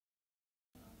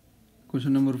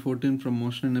Question number 14 from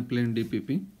motion in a plane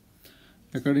DPP.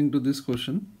 According to this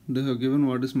question, they have given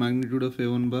what is magnitude of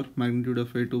A1 bar, magnitude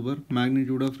of A2 bar,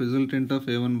 magnitude of resultant of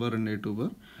A1 bar and A2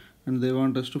 bar, and they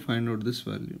want us to find out this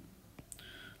value.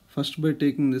 First, by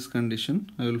taking this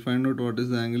condition, I will find out what is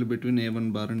the angle between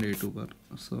A1 bar and A2 bar.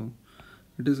 So,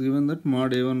 it is given that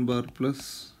mod A1 bar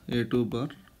plus A2 bar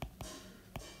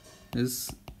is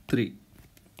 3,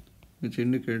 which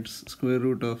indicates square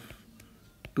root of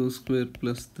 2 square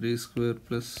plus 3 square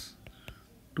plus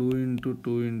 2 into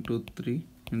 2 into 3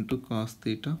 into cos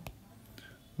theta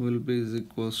will be is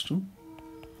equals to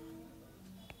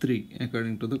 3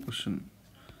 according to the question.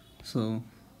 So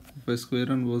if I square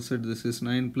on both sides, this is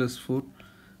 9 plus 4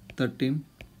 13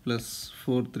 plus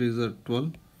 4 3s are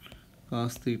 12.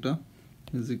 Cos theta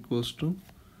is equals to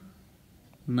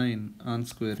 9 on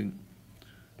squaring,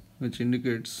 which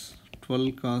indicates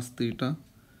 12 cos theta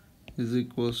is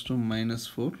equals to minus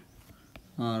 4,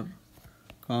 or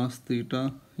cos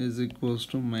theta is equals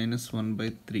to minus 1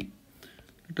 by 3.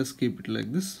 Let us keep it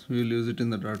like this. We will use it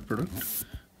in the dot product,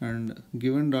 and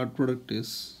given dot product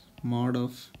is mod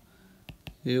of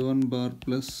A1 bar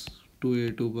plus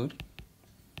 2A2 bar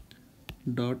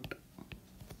dot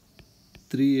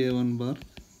 3A1 bar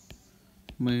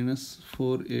minus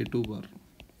 4A2 bar.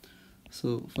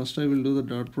 So first I will do the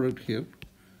dot product here.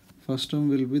 First term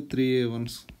will be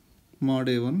 3A1 mod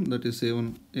A1, that is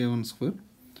A1 square,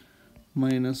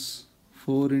 minus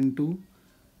 4 into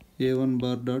A1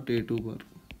 bar dot A2 bar.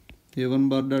 A1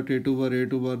 bar dot A2 bar,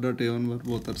 A2 bar dot A1 bar,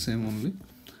 both are same only.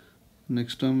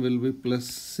 Next term will be plus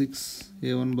 6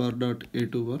 A1 bar dot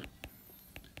A2 bar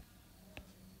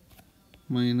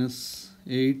minus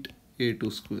 8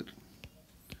 A2 square.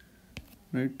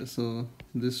 Right, so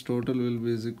this total will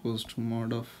be is equals to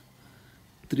mod of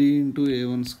 3 into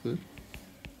A1 square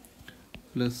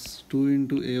plus 2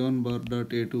 into A1 bar dot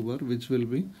A2 bar, which will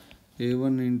be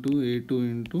A1 into A2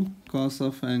 into cos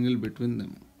of angle between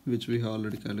them, which we have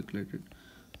already calculated,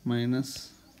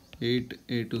 minus 8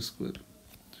 A2 square.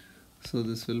 So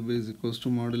this will be is equals to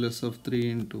modulus of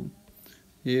 3 into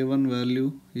A1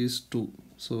 value is 2,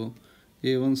 so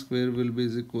A1 square will be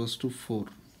is equals to 4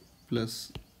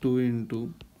 plus 2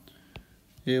 into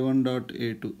A1 dot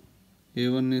A2.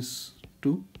 A1 is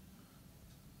 2,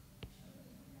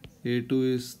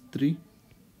 A2 is 3,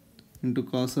 into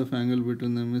cos of angle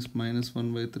between them is minus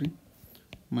 1 by 3,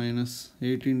 minus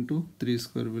 8 into 3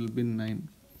 square will be 9.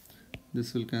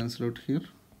 This will cancel out here.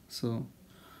 So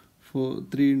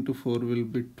 3 into 4 will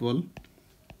be 12,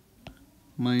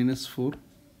 minus 4,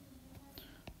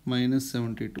 minus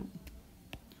 72.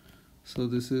 So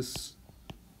this is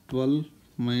 12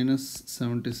 minus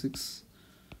 76.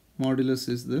 Modulus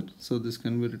is there, so this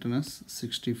can be written as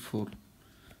 64,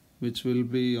 which will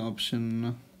be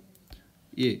option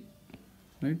A,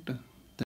 right?